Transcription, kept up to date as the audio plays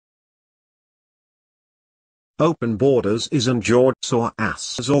Open Borders is an George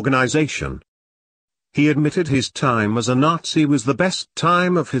Soros's organization. He admitted his time as a Nazi was the best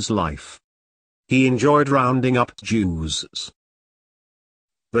time of his life. He enjoyed rounding up Jews.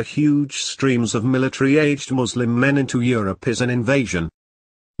 The huge streams of military-aged Muslim men into Europe is an invasion,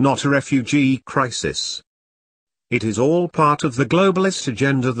 not a refugee crisis. It is all part of the globalist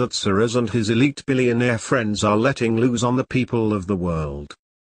agenda that Soros and his elite billionaire friends are letting loose on the people of the world.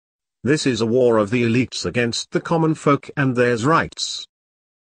 This is a war of the elites against the common folk and their rights.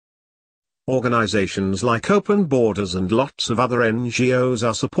 Organizations like Open Borders and lots of other NGOs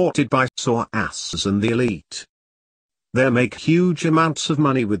are supported by Soros and the elite. They make huge amounts of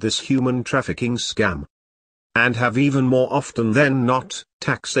money with this human trafficking scam. And have even more often than not,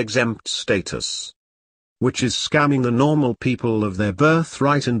 tax-exempt status. Which is scamming the normal people of their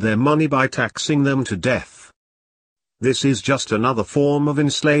birthright and their money by taxing them to death. This is just another form of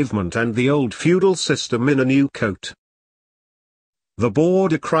enslavement and the old feudal system in a new coat. The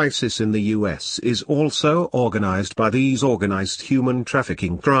border crisis in the US is also organized by these organized human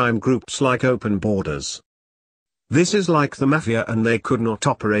trafficking crime groups like Open Borders. This is like the mafia, and they could not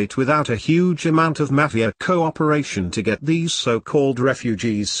operate without a huge amount of mafia cooperation to get these so-called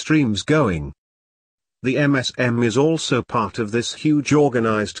refugees streams going. The MSM is also part of this huge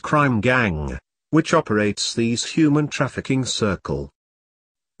organized crime gang, which operates these human trafficking circle.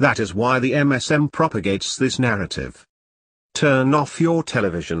 That is why the MSM propagates this narrative. Turn off your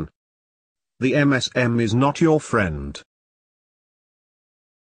television. The MSM is not your friend.